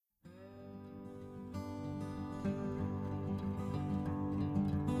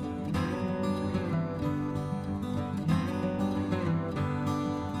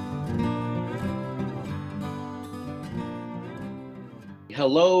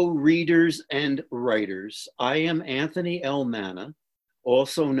Hello, readers and writers. I am Anthony L. Manna,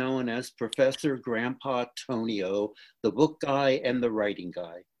 also known as Professor Grandpa Tonio, the book guy and the writing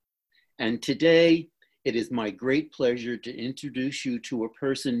guy. And today, it is my great pleasure to introduce you to a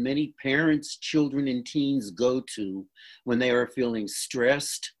person many parents, children, and teens go to when they are feeling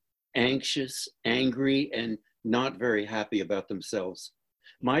stressed, anxious, angry, and not very happy about themselves.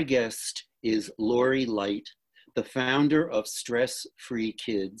 My guest is Lori Light, the founder of Stress Free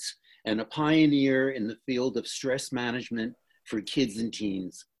Kids and a pioneer in the field of stress management for kids and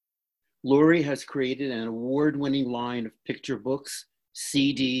teens. Lori has created an award-winning line of picture books,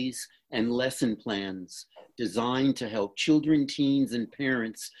 CDs, and lesson plans designed to help children, teens, and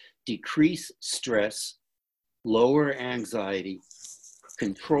parents decrease stress, lower anxiety,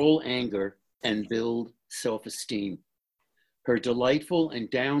 control anger, and build self-esteem. Her delightful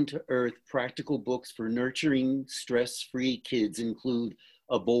and down-to-earth practical books for nurturing stress-free kids include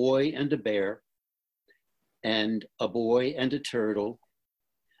A Boy and a Bear, and A Boy and a Turtle,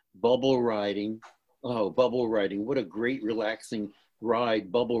 Bubble Riding. Oh, bubble riding, what a great relaxing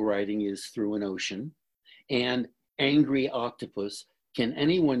ride bubble riding is through an ocean. And Angry Octopus, Can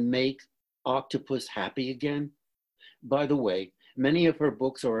Anyone Make Octopus Happy Again? By the way, many of her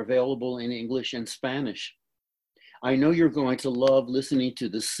books are available in English and Spanish. I know you're going to love listening to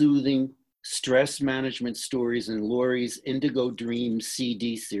the soothing stress management stories in Lori's Indigo Dreams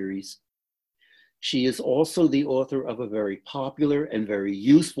CD series. She is also the author of a very popular and very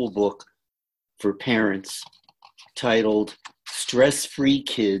useful book for parents titled Stress Free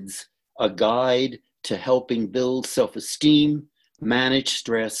Kids, A Guide to Helping Build Self-Esteem, Manage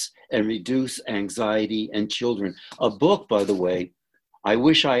Stress, and Reduce Anxiety in Children. A book, by the way, I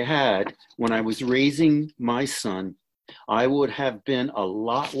wish I had when I was raising my son. I would have been a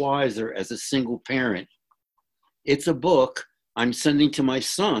lot wiser as a single parent. It's a book I'm sending to my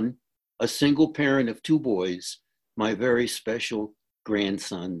son, a single parent of two boys, my very special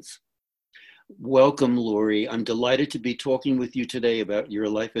grandsons. Welcome, Lori. I'm delighted to be talking with you today about your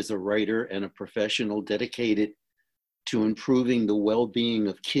life as a writer and a professional dedicated to improving the well-being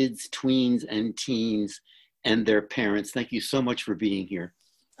of kids, tweens, and teens and their parents. Thank you so much for being here.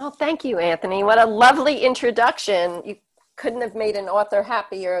 Oh, thank you, Anthony. What a lovely introduction. You couldn't have made an author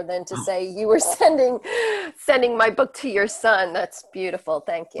happier than to say you were sending my book to your son. That's beautiful.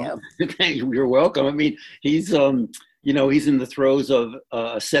 Thank you. Thank you. You're welcome. I mean, he's he's in the throes of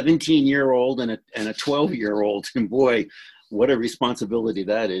a 17-year-old and a 12-year-old, and boy, what a responsibility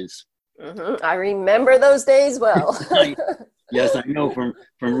that is. Mm-hmm. I remember those days well. Yes, I know from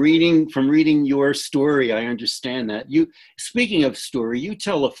reading your story, I understand that. Speaking of story, you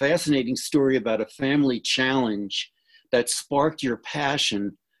tell a fascinating story about a family challenge that sparked your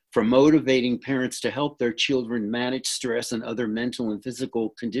passion for motivating parents to help their children manage stress and other mental and physical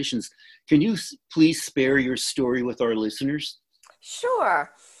conditions. Can you please share your story with our listeners?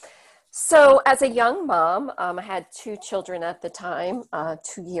 Sure. So as a young mom, I had two children at the time,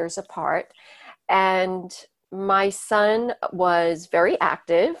 2 years apart, and my son was very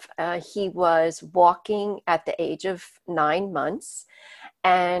active. He was walking at the age of 9 months,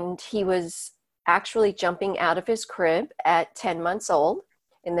 and he was actually jumping out of his crib at 10 months old.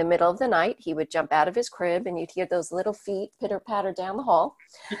 In the middle of the night, he would jump out of his crib, and you'd hear those little feet pitter-patter down the hall.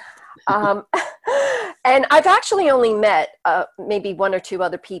 And I've actually only met maybe one or two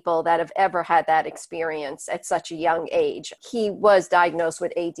other people that have ever had that experience at such a young age. He was diagnosed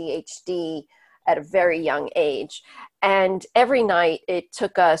with ADHD at a very young age. And every night it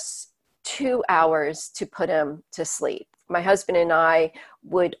took us 2 hours to put him to sleep. My husband and I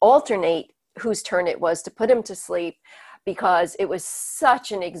would alternate whose turn it was to put him to sleep because it was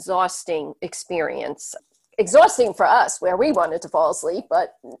such an exhausting experience. Exhausting for us where we wanted to fall asleep,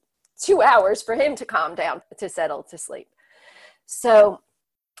 but 2 hours for him to calm down, to settle to sleep. So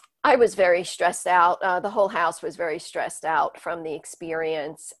I was very stressed out. The whole house was very stressed out from the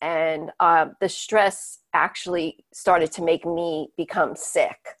experience. And the stress actually started to make me become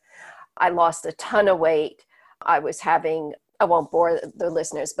sick. I lost a ton of weight. I was having, I won't bore the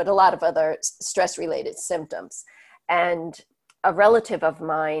listeners, but a lot of other stress-related symptoms. And a relative of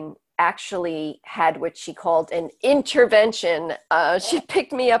mine actually had what she called an intervention. She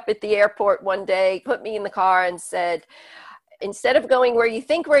picked me up at the airport one day, put me in the car and said, instead of going where you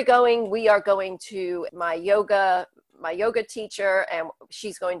think we're going, we are going to my yoga teacher, and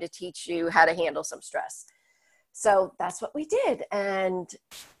she's going to teach you how to handle some stress. So that's what we did. And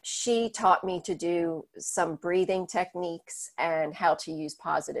she taught me to do some breathing techniques and how to use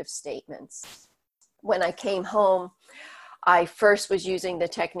positive statements. When I came home, I first was using the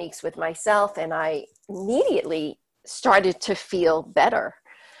techniques with myself, and I immediately started to feel better.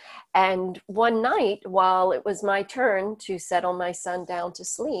 And one night, while it was my turn to settle my son down to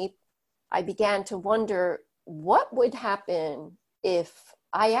sleep, I began to wonder what would happen if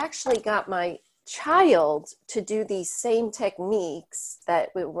I actually got my child to do these same techniques that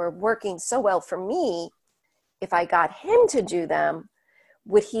were working so well for me. If I got him to do them,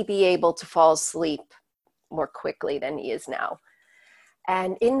 would he be able to fall asleep more quickly than he is now?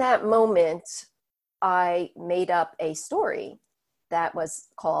 And in that moment, I made up a story that was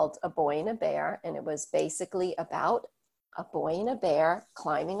called A Boy and a Bear. And it was basically about a boy and a bear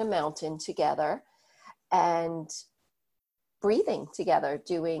climbing a mountain together and breathing together,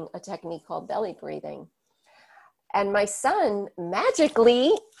 doing a technique called belly breathing. And my son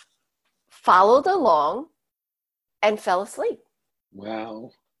magically followed along and fell asleep.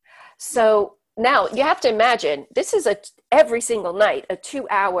 Wow. So now you have to imagine, this is every single night, a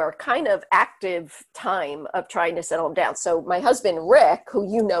 2-hour kind of active time of trying to settle him down. So my husband, Rick,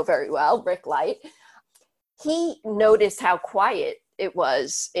 who you know very well, Rick Light, he noticed how quiet it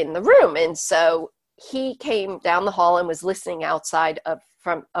was in the room. And so he came down the hall and was listening outside of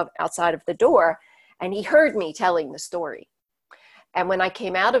the door, and he heard me telling the story. And when I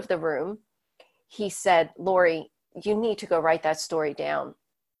came out of the room, he said, "Lori, you need to go write that story down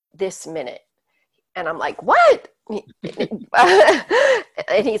this minute." And I'm like, "What?" And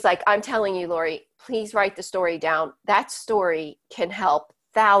he's like, "I'm telling you, Lori, please write the story down. That story can help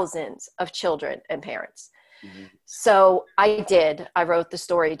thousands of children and parents." Mm-hmm. So I did. I wrote the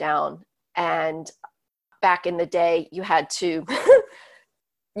story down. And back in the day, you had to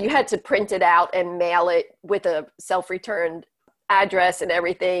print it out and mail it with a self-returned address and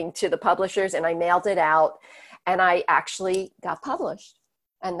everything to the publishers. And I mailed it out, and I actually got published.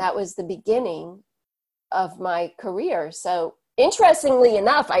 And that was the beginning of my career. So interestingly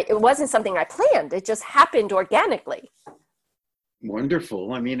enough, it wasn't something I planned. It just happened organically.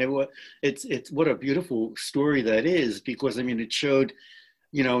 Wonderful. I mean, it's what a beautiful story that is, because I mean, it showed,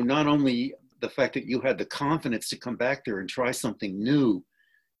 not only the fact that you had the confidence to come back there and try something new,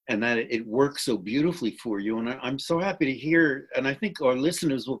 and that it worked so beautifully for you. And I'm so happy to hear, and I think our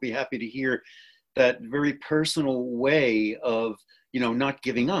listeners will be happy to hear that very personal way of, not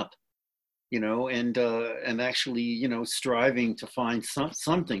giving up, and actually, striving to find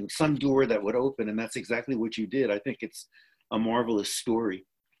some door that would open. And that's exactly what you did. I think it's a marvelous story.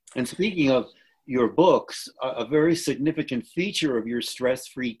 And speaking of your books, a very significant feature of your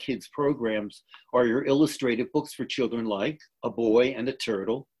stress-free kids programs are your illustrated books for children like A Boy and a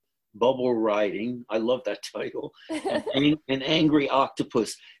Turtle, Bubble Riding, I love that title, and An Angry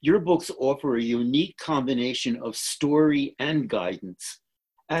Octopus. Your books offer a unique combination of story and guidance.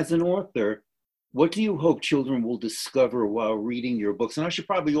 As an author, what do you hope children will discover while reading your books? And I should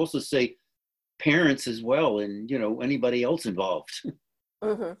probably also say parents as well, and anybody else involved.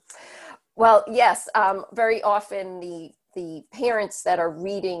 Mm-hmm. Well, yes, very often the parents that are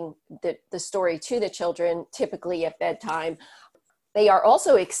reading the story to the children, typically at bedtime, they are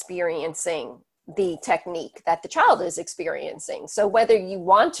also experiencing the technique that the child is experiencing. So whether you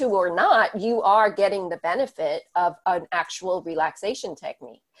want to or not, you are getting the benefit of an actual relaxation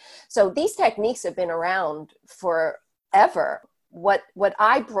technique. So these techniques have been around forever. What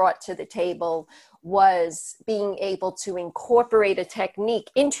I brought to the table was being able to incorporate a technique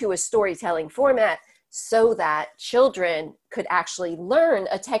into a storytelling format so that children could actually learn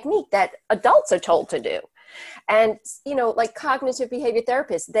a technique that adults are told to do. And, like cognitive behavior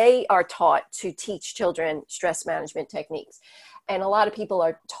therapists, they are taught to teach children stress management techniques. And a lot of people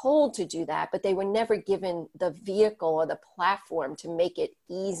are told to do that, but they were never given the vehicle or the platform to make it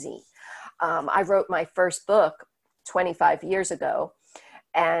easy. I wrote my first book 25 years ago,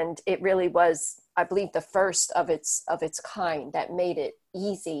 and it really was, I believe, the first of its kind that made it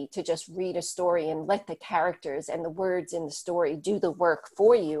easy to just read a story and let the characters and the words in the story do the work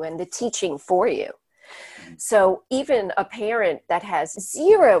for you and the teaching for you. So even a parent that has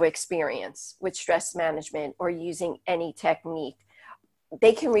zero experience with stress management or using any technique,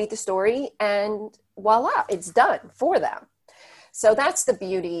 they can read the story and voila, it's done for them. So that's the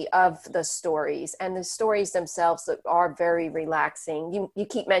beauty of the stories, and the stories themselves are very relaxing. You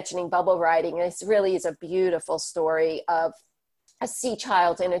keep mentioning Bubble Riding, and it really is a beautiful story of a sea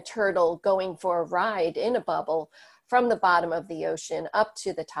child and a turtle going for a ride in a bubble from the bottom of the ocean up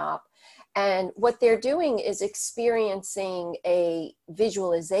to the top. And what they're doing is experiencing a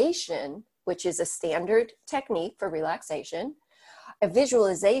visualization, which is a standard technique for relaxation, a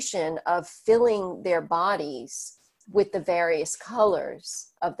visualization of filling their bodies with the various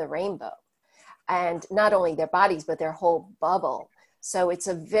colors of the rainbow. And not only their bodies, but their whole bubble. So it's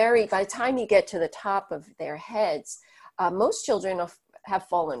by the time you get to the top of their heads, most children have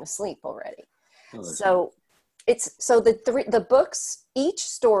fallen asleep already. Oh, So the books, each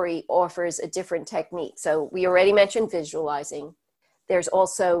story offers a different technique. So we already mentioned visualizing. There's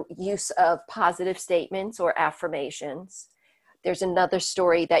also use of positive statements or affirmations. There's another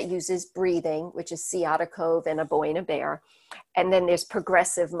story that uses breathing, which is Sea Otter Cove and A Boy and a Bear. And then there's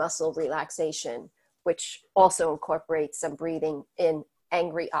progressive muscle relaxation, which also incorporates some breathing in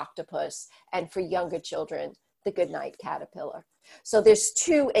Angry Octopus. And for younger children, The Goodnight Caterpillar. So there's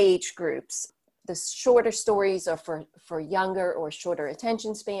two age groups. The shorter stories are for younger or shorter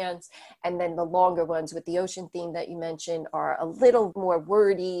attention spans. And then the longer ones with the ocean theme that you mentioned are a little more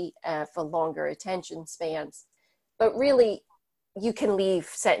wordy for longer attention spans. But really, you can leave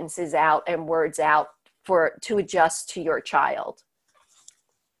sentences out and words out to adjust to your child.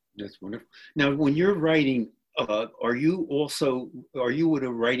 that's wonderful. Now, when you're writing, are you with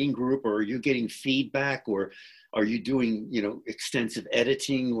a writing group, or are you getting feedback, or are you doing, extensive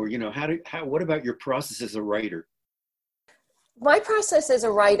editing, or, what about your process as a writer? My process as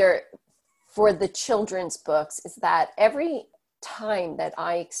a writer for the children's books is that every time that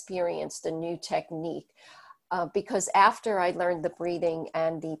I experienced a new technique, because after I learned the breathing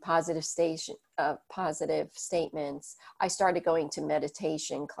and the positive statements, I started going to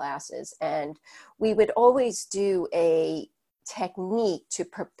meditation classes, and we would always do a technique to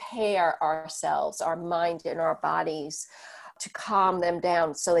prepare ourselves, our mind and our bodies, to calm them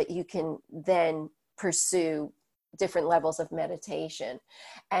down so that you can then pursue different levels of meditation.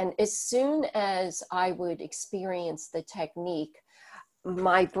 And as soon as I would experience the technique,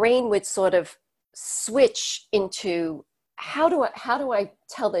 my brain would sort of switch into how do I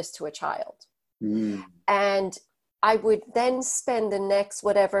tell this to a child? And I would then spend the next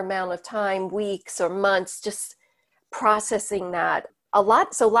whatever amount of time, weeks or months, just processing that a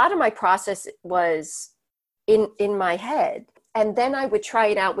lot. So a lot of my process was in my head, and then I would try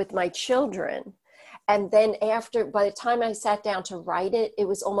it out with my children. And then by the time I sat down to write it, it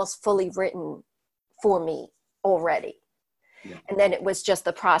was almost fully written for me already. Yeah. And then it was just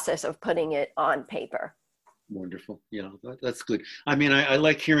the process of putting it on paper. Wonderful. Yeah, that's good. I mean, I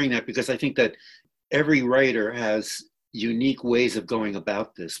like hearing that, because I think that every writer has unique ways of going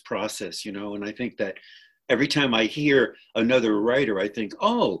about this process, and I think that every time I hear another writer, I think,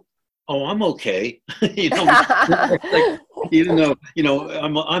 oh, I'm okay. Like, even though,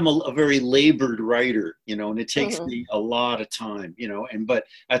 I'm a very labored writer, and it takes me a lot of time, but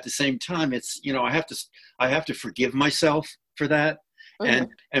at the same time, it's, I have to forgive myself for that.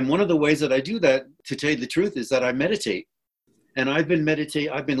 And one of the ways that I do that, to tell you the truth, is that I meditate. And I've been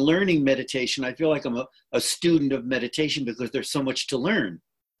learning meditation. I feel like I'm a student of meditation, because there's so much to learn.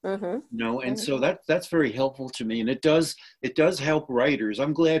 And so that's very helpful to me, and it does help writers.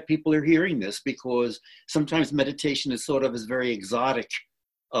 I'm glad people are hearing this, because sometimes meditation is very exotic,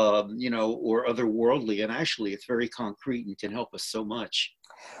 or otherworldly, and actually it's very concrete and can help us so much.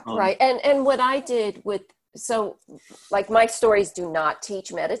 Right. And what I did like my stories do not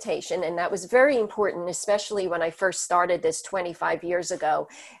teach meditation, and that was very important, especially when I first started this 25 years ago.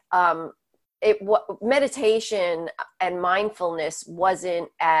 Meditation and mindfulness wasn't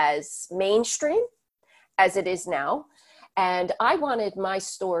as mainstream as it is now. And I wanted my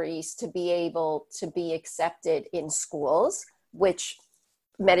stories to be able to be accepted in schools, which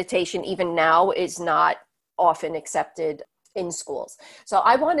meditation even now is not often accepted in schools. So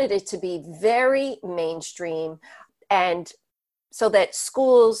I wanted it to be very mainstream, and so that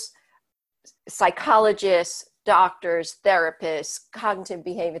schools, psychologists, doctors, therapists, cognitive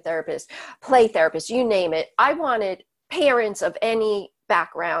behavior therapists, play therapists, you name it. I wanted parents of any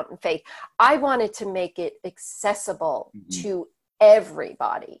background and faith. I wanted to make it accessible to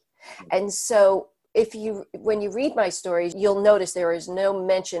everybody. And so when you read my stories, you'll notice there is no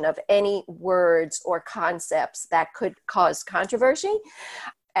mention of any words or concepts that could cause controversy.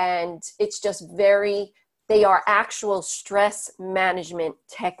 And it's just they are actual stress management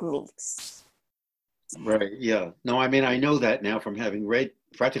techniques. Right. Yeah. No, I mean, I know that now from having read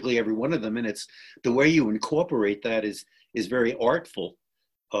practically every one of them, and it's the way you incorporate that is very artful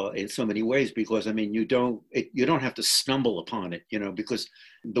in so many ways, because I mean, you don't have to stumble upon it, because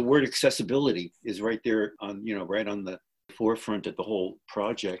the word accessibility is right there on, right on the forefront of the whole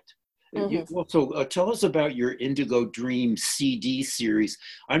project. You also tell us about your Indigo Dream CD series.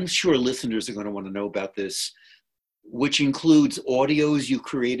 I'm sure listeners are going to want to know about this, which includes audios you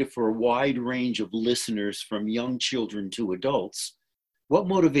created for a wide range of listeners, from young children to adults. What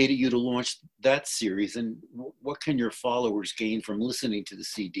motivated you to launch that series, and what can your followers gain from listening to the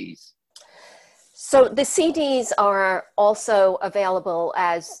CDs? So the CDs are also available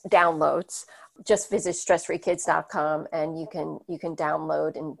as downloads. Just visit stressfreekids.com and you can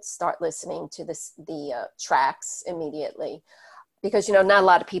download and start listening to the tracks immediately, because not a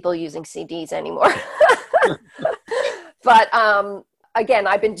lot of people are using CDs anymore. But again,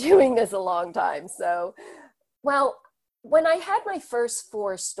 I've been doing this a long time. So, well, when I had my first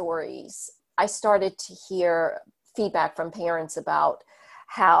 4 stories, I started to hear feedback from parents about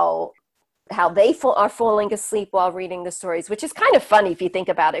how they are falling asleep while reading the stories, which is kind of funny if you think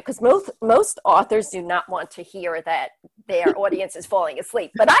about it, because most authors do not want to hear that their audience is falling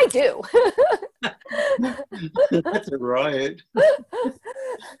asleep, but I do. That's a riot.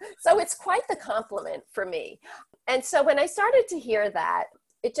 So it's quite the compliment for me. And so when I started to hear that,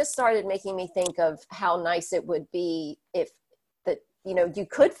 it just started making me think of how nice it would be if you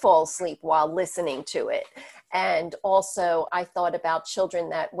could fall asleep while listening to it. And also I thought about children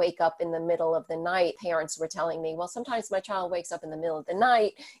that wake up in the middle of the night. Parents were telling me, well, sometimes my child wakes up in the middle of the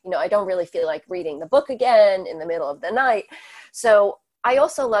night. I don't really feel like reading the book again in the middle of the night. So I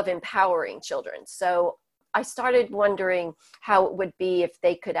also love empowering children. So I started wondering how it would be if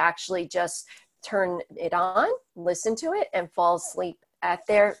they could actually just turn it on, listen to it, and fall asleep at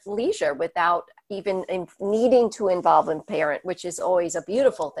their leisure without even needing to involve a parent, which is always a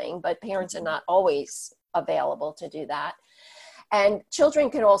beautiful thing, but parents are not always available to do that. And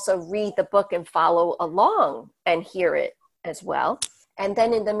children can also read the book and follow along and hear it as well. And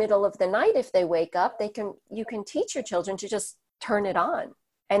then in the middle of the night, if they wake up, you can teach your children to just turn it on.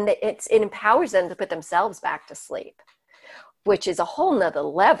 And it empowers them to put themselves back to sleep, which is a whole nother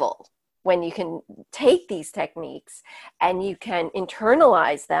level when you can take these techniques and you can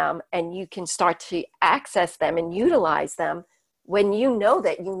internalize them and you can start to access them and utilize them when you know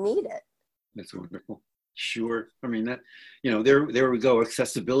that you need it. That's wonderful. Sure. I mean, that, there we go.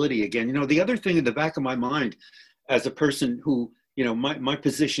 Accessibility again. The other thing in the back of my mind as a person who, my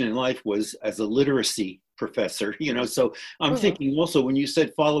position in life was as a literacy professor, so I'm thinking also when you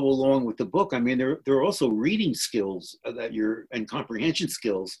said follow along with the book, I mean, there are also reading skills and comprehension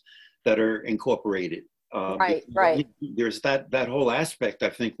skills that are incorporated. Right. There's that whole aspect, I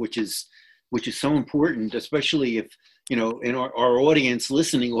think, which is so important, especially if, in our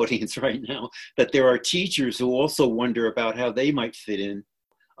listening audience right now, that there are teachers who also wonder about how they might fit in.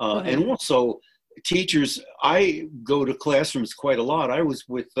 And also teachers, I go to classrooms quite a lot. I was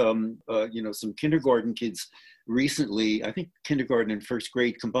with, some kindergarten kids recently, I think kindergarten and first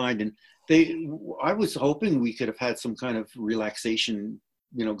grade combined. And I was hoping we could have had some kind of relaxation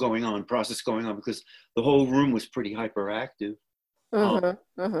process going on, because the whole room was pretty hyperactive.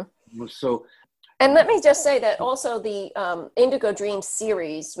 So, and let me just say that also the Indigo Dreams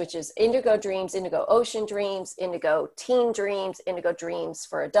series, which is Indigo Dreams, Indigo Ocean Dreams, Indigo Teen Dreams, Indigo Dreams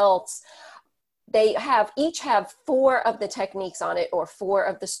for adults, they each have 4 of the techniques on it, or 4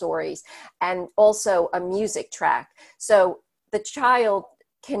 of the stories, and also a music track. So the child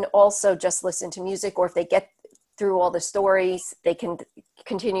can also just listen to music, or if they get through all the stories, they can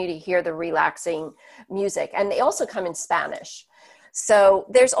continue to hear the relaxing music. And they also come in Spanish. So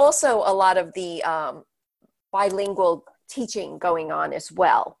there's also a lot of the bilingual teaching going on as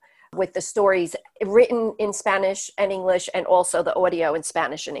well, with the stories written in Spanish and English, and also the audio in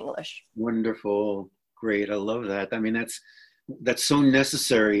Spanish and English. Wonderful. Great. I love that. I mean, that's so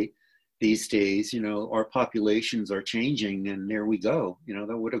necessary these days. Our populations are changing, and there we go.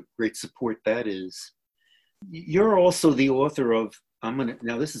 What a great support that is. You're also the author of,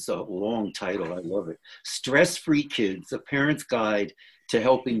 now this is a long title, I love it. Stress-Free Kids, a parent's guide to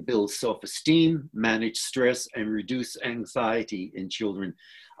helping build self-esteem, manage stress, and reduce anxiety in children.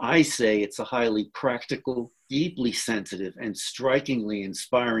 I say it's a highly practical, deeply sensitive, and strikingly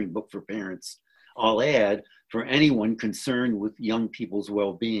inspiring book for parents. I'll add, for anyone concerned with young people's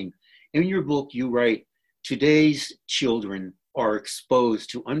well-being. In your book, you write, today's children are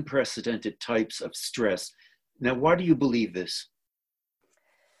exposed to unprecedented types of stress. Now, why do you believe this?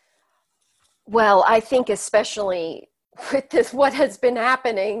 Well, I think especially with what has been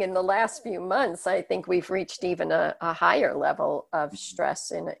happening in the last few months, I think we've reached even a higher level of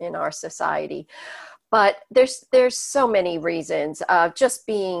stress in our society. But there's so many reasons. Just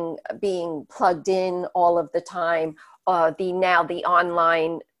being plugged in all of the time. The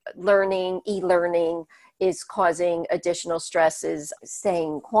online learning, e-learning, is causing additional stresses,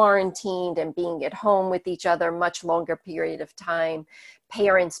 staying quarantined and being at home with each other much longer period of time,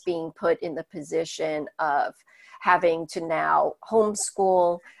 parents being put in the position of having to now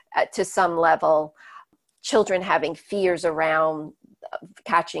homeschool to some level, children having fears around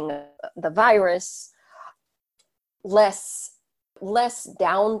catching the virus, less less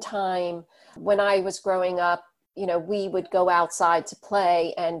downtime. When I was growing up, we would go outside to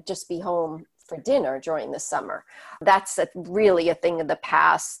play and just be home for dinner during the summer. That's really a thing of the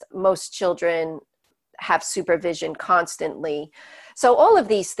past. Most children have supervision constantly. So all of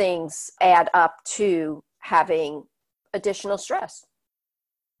these things add up to having additional stress.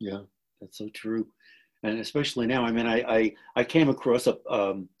 Yeah, that's so true. And especially now, I mean, I came across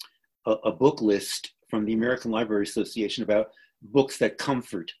a book list from the American Library Association about books that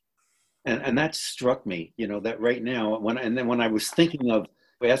comfort. And that struck me, that right now, when I was thinking of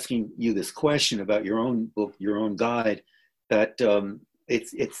asking you this question about your own book, your own guide, that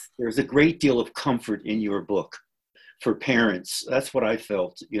there's a great deal of comfort in your book for parents. That's what I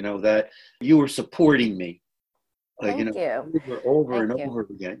felt, that you were supporting me, Thank you. over Thank and you. over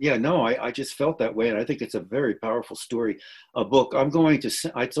again. Yeah, no, I just felt that way. And I think it's a very powerful story, a book. I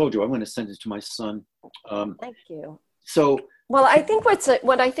told you, I'm going to send it to my son. Thank you. So, well, I think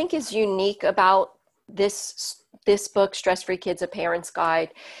what I think is unique about this book, Stress Free Kids: A Parent's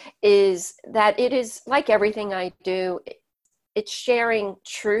Guide, is that it is like everything I do. It's sharing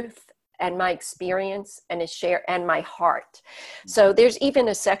truth and my experience and my heart. So there's even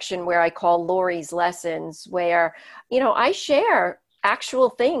a section where I call Lori's Lessons, where, I share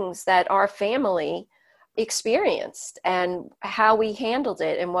actual things that our family experienced and how we handled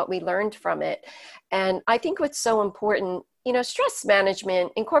it and what we learned from it. And I think what's so important, stress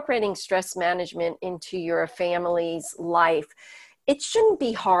management, incorporating stress management into your family's life, it shouldn't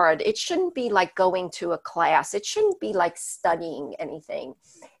be hard. It shouldn't be like going to a class. It shouldn't be like studying anything.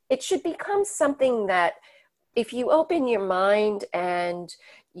 It should become something that if you open your mind and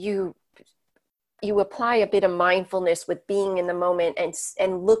you apply a bit of mindfulness with being in the moment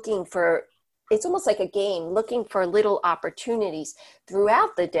and looking for, it's almost like a game, looking for little opportunities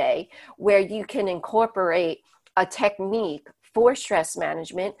throughout the day where you can incorporate a technique for stress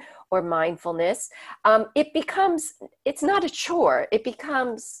management or mindfulness. It's not a chore. It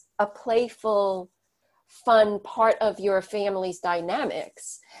becomes a playful, fun part of your family's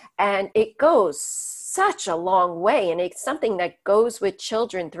dynamics. And it goes such a long way. And it's something that goes with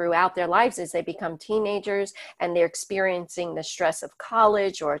children throughout their lives as they become teenagers and they're experiencing the stress of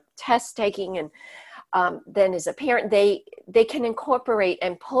college or test taking. And then as a parent, they can incorporate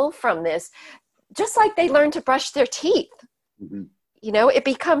and pull from this, just like they learn to brush their teeth. Mm-hmm. It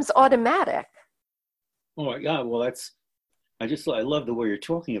becomes automatic. Oh, yeah. Well, I love the way you're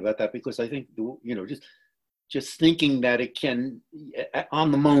talking about that, because I think, just thinking that it can,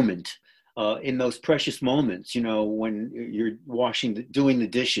 on the moment, in those precious moments, when you're doing the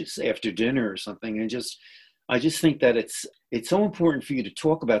dishes after dinner or something, and I just think that it's so important for you to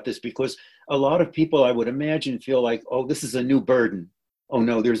talk about this, because a lot of people, I would imagine, feel like, oh, this is a new burden. Oh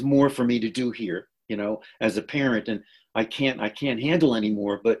no, there's more for me to do here, as a parent, and I can't handle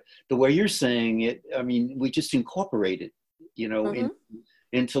anymore. But the way you're saying it, I mean, we just incorporate it, mm-hmm.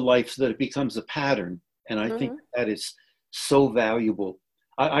 into life so that it becomes a pattern. And I mm-hmm. think that is so valuable.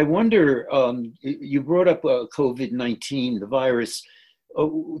 I wonder, you brought up COVID-19, the virus.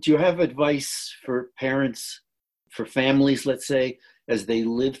 Do you have advice for parents, for families, let's say, as they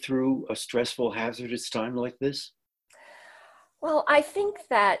live through a stressful, hazardous time like this? Well, I think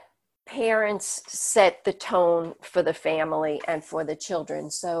that parents set the tone for the family and for the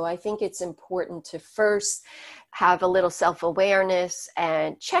children. So I think it's important to first have a little self-awareness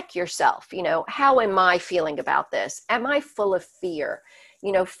and check yourself. How am I feeling about this? Am I full of fear?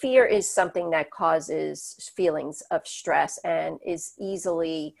 Fear is something that causes feelings of stress and is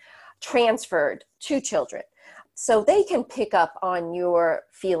easily transferred to children. So they can pick up on your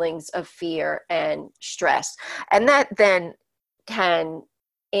feelings of fear and stress. And that then can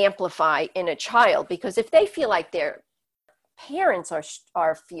amplify in a child, because if they feel like their parents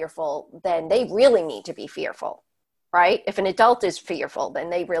are fearful, then they really need to be fearful, right? If an adult is fearful, then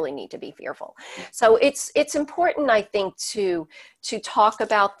they really need to be fearful. So it's important, I think, to talk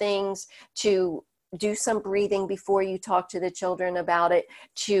about things, to do some breathing before you talk to the children about it,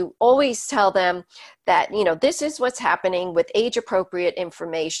 to always tell them that, this is what's happening with age-appropriate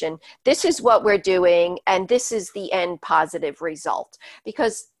information. This is what we're doing, and this is the end positive result.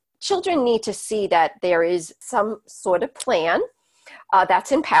 Because children need to see that there is some sort of plan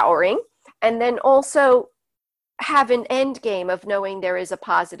that's empowering, and then also have an end game of knowing there is a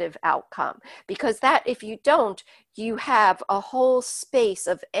positive outcome, because that, if you don't, you have a whole space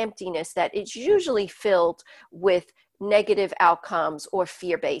of emptiness that is usually filled with negative outcomes or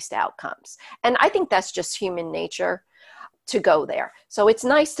fear-based outcomes. And I think that's just human nature to go there. So it's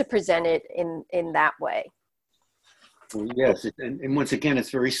nice to present it in that way. Well, yes, and once again, it's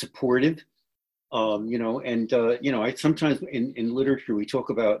very supportive. You know, and I sometimes in literature we talk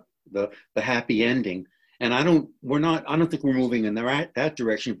about the happy ending, and I don't think we're moving in that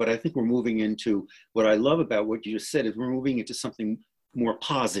direction, but I think we're moving into what I love about what you just said is we're moving into something more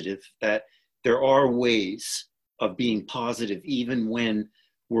positive, that there are ways of being positive even when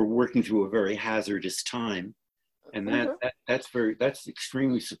we're working through a very hazardous time, and that's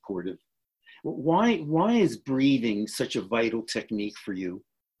extremely supportive. Why is breathing such a vital technique for you?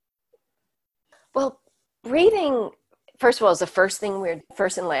 Well, breathing, first of all, is the first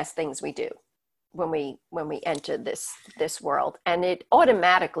and last things we do when we enter this world, and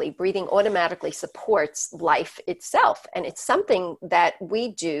breathing automatically supports life itself, and it's something that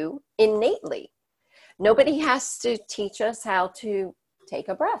we do innately. Nobody has to teach us how to take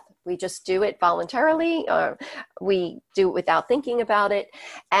a breath. We just do it voluntarily, or we do it without thinking about it,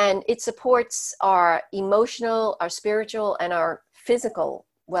 and it supports our emotional, our spiritual, and our physical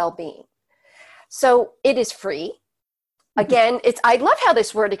well-being. So it is free. Again, I love how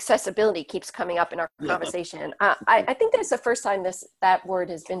this word accessibility keeps coming up in our conversation. I think that's the first time that word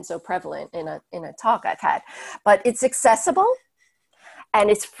has been so prevalent in a talk I've had. But it's accessible, and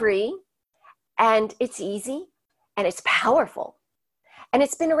it's free, and it's easy, and it's powerful. And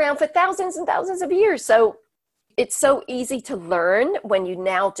it's been around for thousands and thousands of years. So it's so easy to learn when you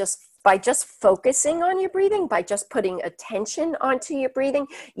now by just focusing on your breathing, by just putting attention onto your breathing,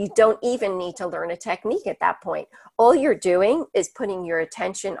 you don't even need to learn a technique at that point. All you're doing is putting your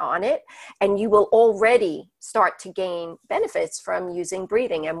attention on it, and you will already start to gain benefits from using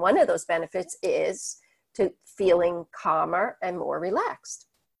breathing. And one of those benefits is to feeling calmer and more relaxed.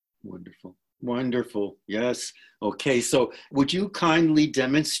 Wonderful. Wonderful. Yes. Okay. So would you kindly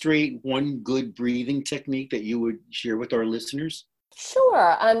demonstrate one good breathing technique that you would share with our listeners?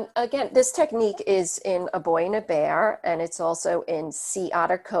 Sure. Again, this technique is in A Boy and a Bear, and it's also in Sea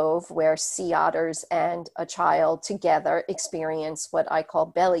Otter Cove, where sea otters and a child together experience what I call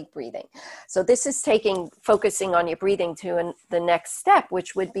belly breathing. So this is focusing on your breathing to the next step,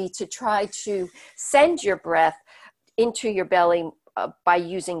 which would be to try to send your breath into your belly by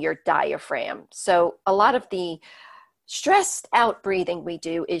using your diaphragm. So a lot of the stressed out breathing we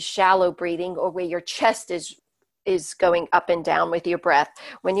do is shallow breathing, or where your chest is going up and down with your breath.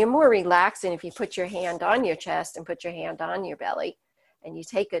 When you're more relaxed, and if you put your hand on your chest and put your hand on your belly, and you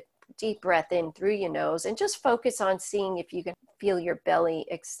take a deep breath in through your nose, and just focus on seeing if you can feel your belly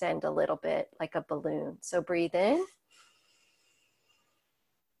extend a little bit like a balloon. So breathe in,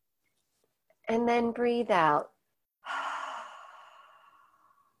 and then breathe out.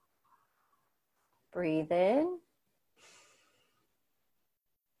 Breathe in,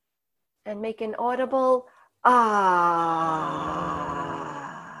 and make an audible ah.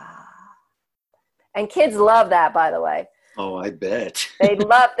 And kids love that, by the way. Oh, I bet. They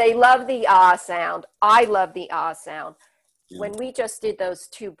love the ah sound. I love the ah sound. Yeah. When we just did those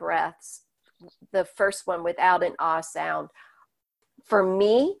two breaths, the first one without an ah sound, for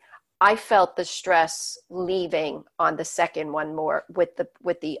me, I felt the stress leaving on the second one more with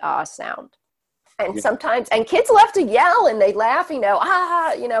the ah sound. And sometimes, and kids love to yell and they laugh,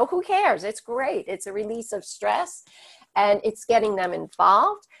 who cares? It's great. It's a release of stress, and it's getting them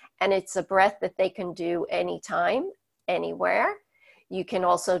involved. And it's a breath that they can do anytime, anywhere. You can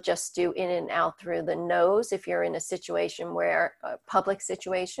also just do in and out through the nose if you're in a public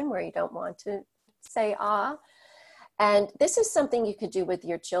situation where you don't want to say ah. And this is something you could do with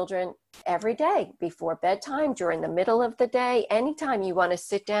your children every day, before bedtime, during the middle of the day, anytime you want to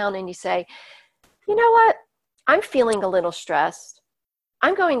sit down and you say, you know what? I'm feeling a little stressed.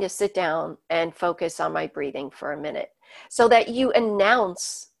 I'm going to sit down and focus on my breathing for a minute, so that you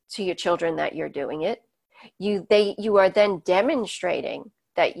announce to your children that you're doing it. You are then demonstrating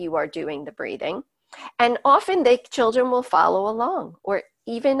that you are doing the breathing. And often the children will follow along, or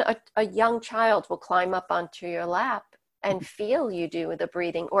even a young child will climb up onto your lap and feel you do the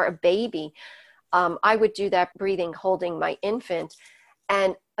breathing, or a baby. I would do that breathing holding my infant.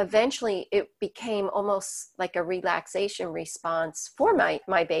 And eventually it became almost like a relaxation response for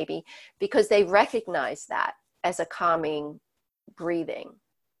my baby, because they recognized that as a calming breathing.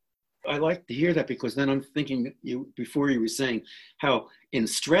 I like to hear that, because then I'm thinking, before you were saying how in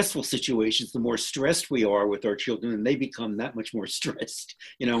stressful situations, the more stressed we are with our children, and they become that much more stressed,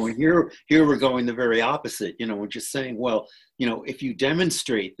 and here we're going the very opposite, we're just saying, well, if you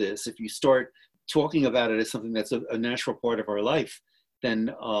demonstrate this, if you start talking about it as something that's a natural part of our life,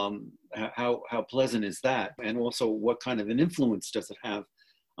 then how pleasant is that? And also, what kind of an influence does it have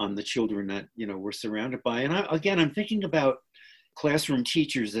on the children that, we're surrounded by? And I'm thinking about classroom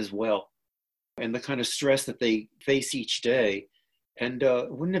teachers as well, and the kind of stress that they face each day. And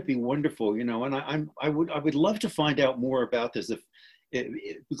wouldn't it be wonderful, you know? And I would love to find out more about this,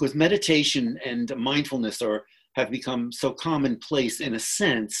 because meditation and mindfulness have become so commonplace in a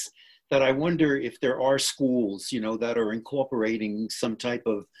sense that I wonder if there are schools, you know, that are incorporating some type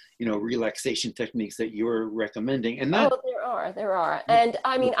of, you know, relaxation techniques that you're recommending. And that, Oh, there are. And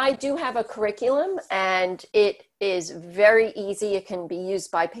I mean, I do have a curriculum and it is very easy. It can be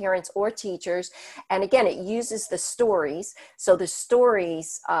used by parents or teachers. And again, it uses the stories. So the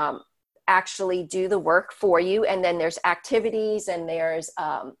stories actually do the work for you. And then there's activities and there's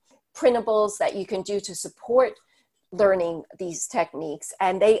printables that you can do to support learning these techniques,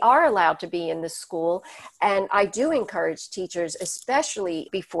 and they are allowed to be in the school. And I do encourage teachers, especially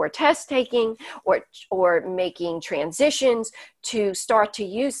before test taking or making transitions, to start to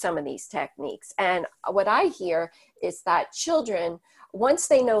use some of these techniques. And what I hear is that children, once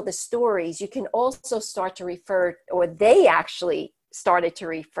they know the stories, you can also start to refer, or they actually started to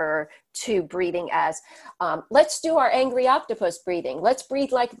refer to breathing as, let's do our angry octopus breathing. Let's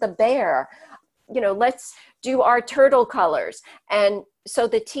breathe like the bear. You know, let's do our turtle colors. And so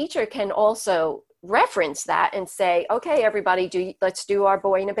the teacher can also reference that and say, okay, everybody, let's do our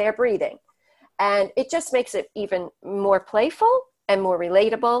boy and a bear breathing. And it just makes it even more playful and more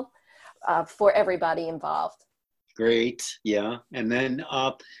relatable for everybody involved. great. Yeah. And then,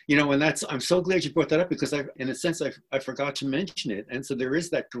 you know, and I'm so glad you brought that up, because in a sense, I forgot to mention it. And so there is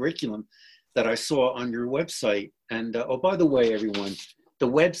that curriculum that I saw on your website. And, oh, by the way, everyone, the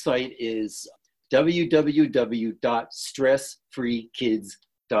website is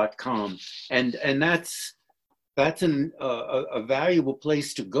www.stressfreekids.com. And that's a valuable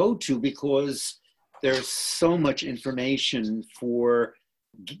place to go to, because there's so much information for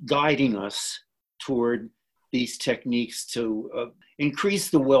guiding us toward these techniques to increase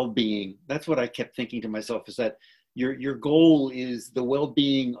the well-being. That's what I kept thinking to myself, is that your goal is the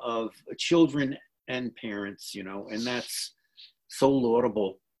well-being of children and parents, you know, and that's so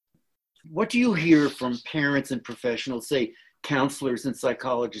laudable. What do you hear from parents and professionals, say counselors and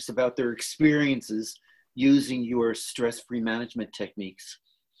psychologists, about their experiences using your stress-free management techniques?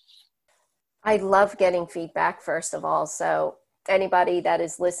 I love getting feedback, first of all. So anybody that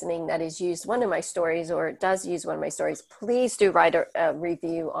is listening that has used one of my stories or does use one of my stories, please do write a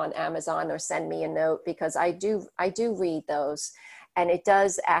review on Amazon or send me a note, because I do read those, and it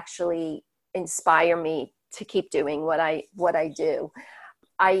does actually inspire me to keep doing what I do.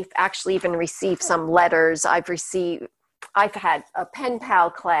 I've actually even received some letters. I've had a pen pal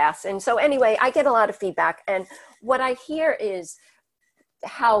class. And so anyway, I get a lot of feedback. And what I hear is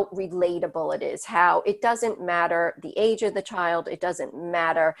how relatable it is, how it doesn't matter the age of the child. It doesn't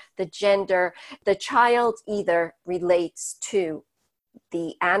matter the gender. The child either relates to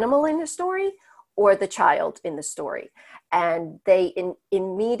the animal in the story or the child in the story. And they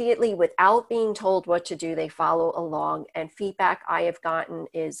immediately, without being told what to do, they follow along. And feedback I have gotten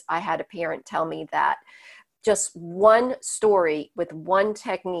is, I had a parent tell me that just one story with one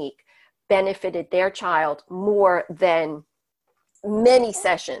technique benefited their child more than many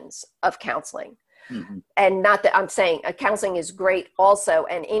sessions of counseling. Mm-hmm. And not that I'm saying counseling is great also.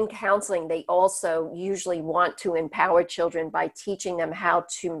 And in counseling, they also usually want to empower children by teaching them how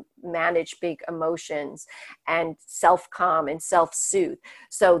to manage big emotions and self-calm and self-soothe.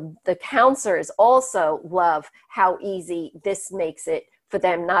 So the counselors also love how easy this makes it for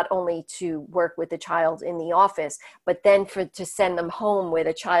them, not only to work with the child in the office, but then to send them home, where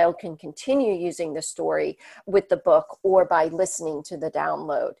the child can continue using the story with the book or by listening to the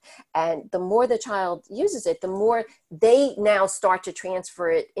download. And the more the child uses it, the more they now start to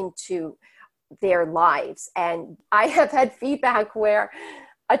transfer it into their lives. And I have had feedback where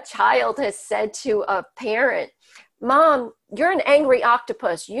a child has said to a parent, "Mom, you're an angry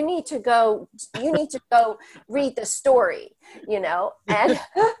octopus. You need to go read the story," you know? And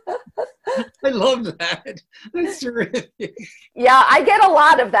I love that. That's terrific. Yeah, I get a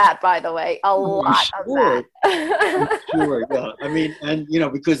lot of that, by the way, of that. I'm sure, yeah. I mean, and you know,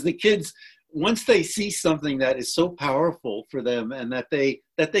 because the kids, once they see something that is so powerful for them and that they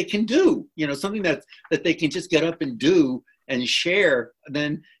can do, you know, something that they can just get up and do and share,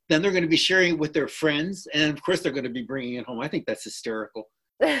 then they're going to be sharing it with their friends. And of course, they're going to be bringing it home. I think that's hysterical.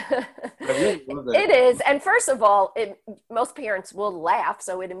 I really love that. It is. And first of all, most parents will laugh,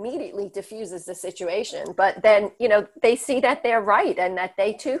 so it immediately diffuses the situation. But then, you know, they see that they're right and that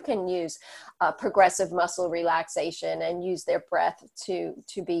they too can use progressive muscle relaxation and use their breath to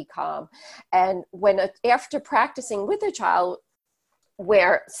be calm. And after practicing with a child,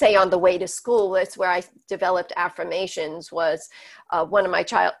 where, say, on the way to school, that's where I developed affirmations, was one of my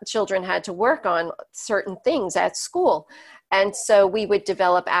children had to work on certain things at school. And so we would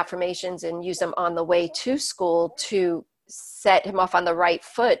develop affirmations and use them on the way to school to set him off on the right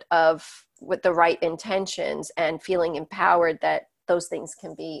foot of with the right intentions and feeling empowered that those things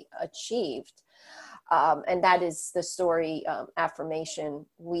can be achieved. And that is the story, Affirmation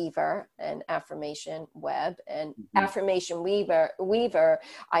Weaver and Affirmation Web. And Affirmation Weaver,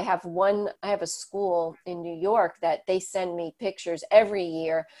 I have a school in New York that they send me pictures every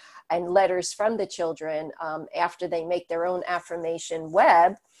year and letters from the children after they make their own affirmation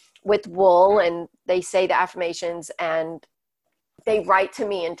web with wool, and they say the affirmations and they write to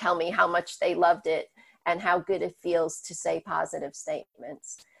me and tell me how much they loved it and how good it feels to say positive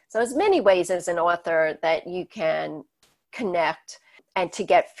statements. So there's many ways as an author that you can connect and to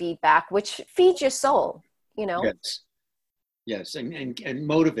get feedback, which feeds your soul, you know? Yes. And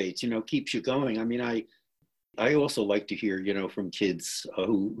motivates, keeps you going. I mean, I also like to hear, from kids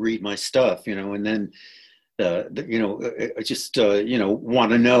who read my stuff, and then, I just,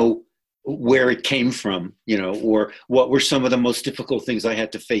 want to know where it came from, or what were some of the most difficult things I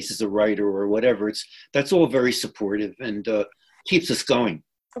had to face as a writer or whatever. That's all very supportive and keeps us going.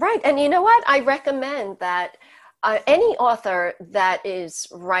 Right. And you know what? I recommend that any author that is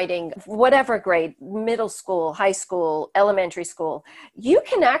writing whatever grade, middle school, high school, elementary school, you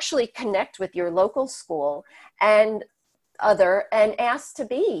can actually connect with your local school and ask to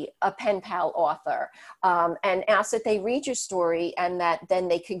be a pen pal author, and ask that they read your story and that then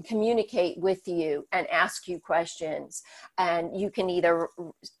they can communicate with you and ask you questions. And you can either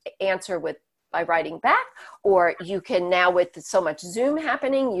answer by writing back, or you can now, with so much Zoom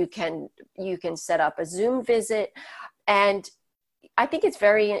happening, you can set up a Zoom visit. And I think it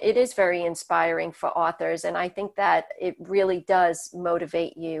is very inspiring for authors. And I think that it really does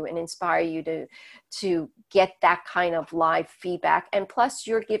motivate you and inspire you to get that kind of live feedback. And plus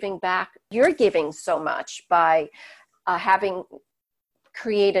you're giving so much by having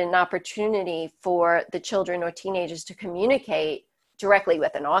created an opportunity for the children or teenagers to communicate directly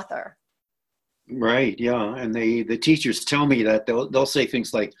with an author. Right. Yeah. And the teachers tell me that they'll say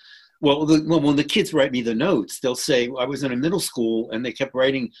things like, well, when the kids write me the notes, they'll say, I was in a middle school and they kept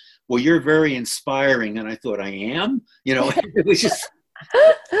writing, well, you're very inspiring. And I thought, I am, it was just,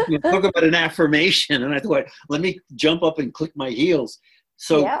 talk about an affirmation. And I thought, let me jump up and click my heels.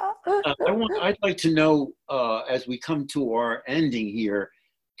 So yeah. I'd like to know, as we come to our ending here,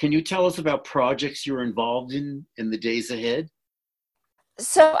 can you tell us about projects you're involved in the days ahead?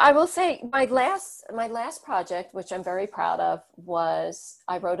 So I will say my last project, which I'm very proud of, was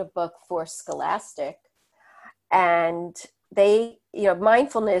I wrote a book for Scholastic, and they,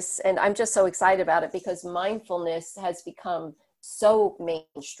 mindfulness, and I'm just so excited about it because mindfulness has become so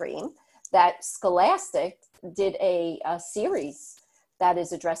mainstream that Scholastic did a series that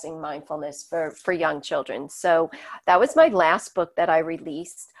is addressing mindfulness for young children. So that was my last book that I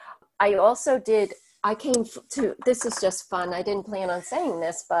released. I also this is just fun. I didn't plan on saying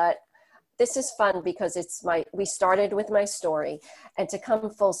this, but this is fun because we started with my story, and to come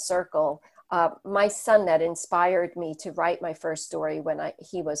full circle, my son that inspired me to write my first story when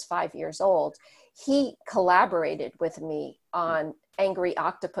he was 5 years old, he collaborated with me on Angry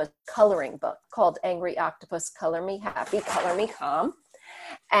Octopus coloring book called Angry Octopus Color Me Happy, Color Me Calm.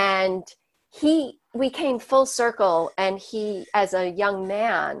 And we came full circle, and he, as a young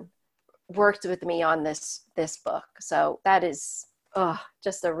man, worked with me on this book. So that is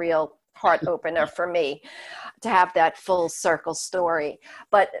just a real heart opener for me to have that full circle story.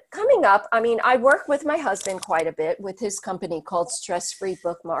 But coming up, I work with my husband quite a bit with his company called Stress Free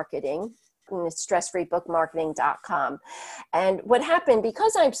Book Marketing. It's stressfreebookmarketing.com. And what happened,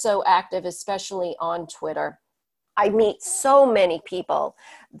 because I'm so active, especially on Twitter, I meet so many people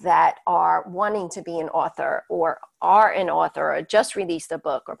that are wanting to be an author or are an author or just released a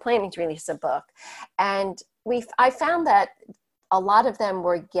book or planning to release a book. And I found that a lot of them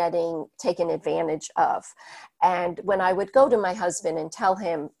were getting taken advantage of. And when I would go to my husband and tell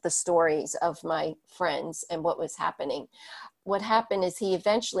him the stories of my friends and what was happening, what happened is he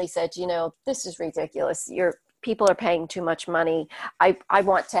eventually said, this is ridiculous. People are paying too much money. I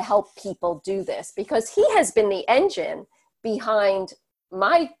want to help people do this, because he has been the engine behind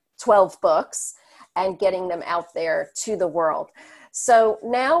my 12 books and getting them out there to the world. So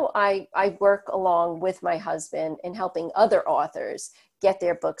now I work along with my husband in helping other authors get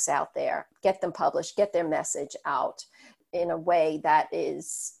their books out there, get them published, get their message out in a way that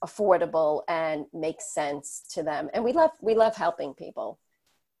is affordable and makes sense to them. And we love helping people.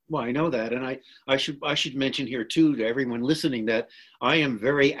 Well, I know that, and I should mention here too to everyone listening that I am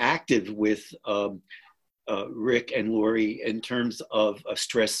very active with Rick and Lori in terms of a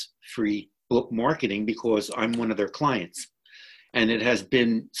stress-free book marketing, because I'm one of their clients. And it has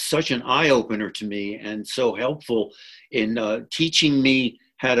been such an eye-opener to me and so helpful in teaching me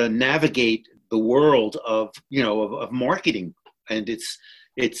how to navigate the world of, of marketing. And it's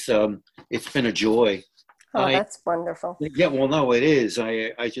been a joy. Oh, that's wonderful. Yeah, well, no, it is.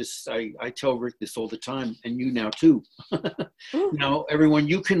 I tell Rick this all the time, and you now too. Now, everyone,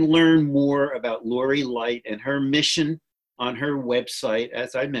 you can learn more about Lori Light and her mission on her website,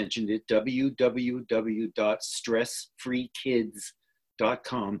 as I mentioned it,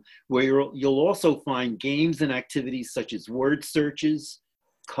 www.stressfreekids.com, where you'll also find games and activities such as word searches,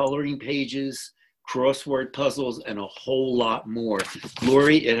 coloring pages, crossword puzzles, and a whole lot more.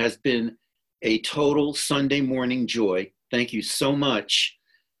 Lori, it has been a total Sunday morning joy. Thank you so much.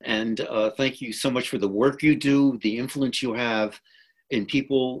 And thank you so much for the work you do, the influence you have in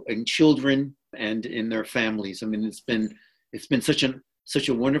people and children and in their families. I mean, it's been such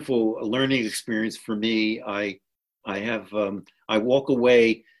a wonderful learning experience for me. I walk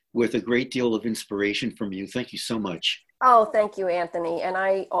away with a great deal of inspiration from you. Thank you so much. Oh, thank you, Anthony. And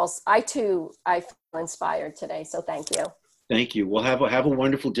I feel inspired today. So thank you. Thank you. Well, have a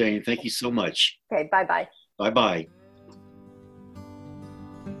wonderful day, and thank you so much. Okay, bye-bye. Bye-bye.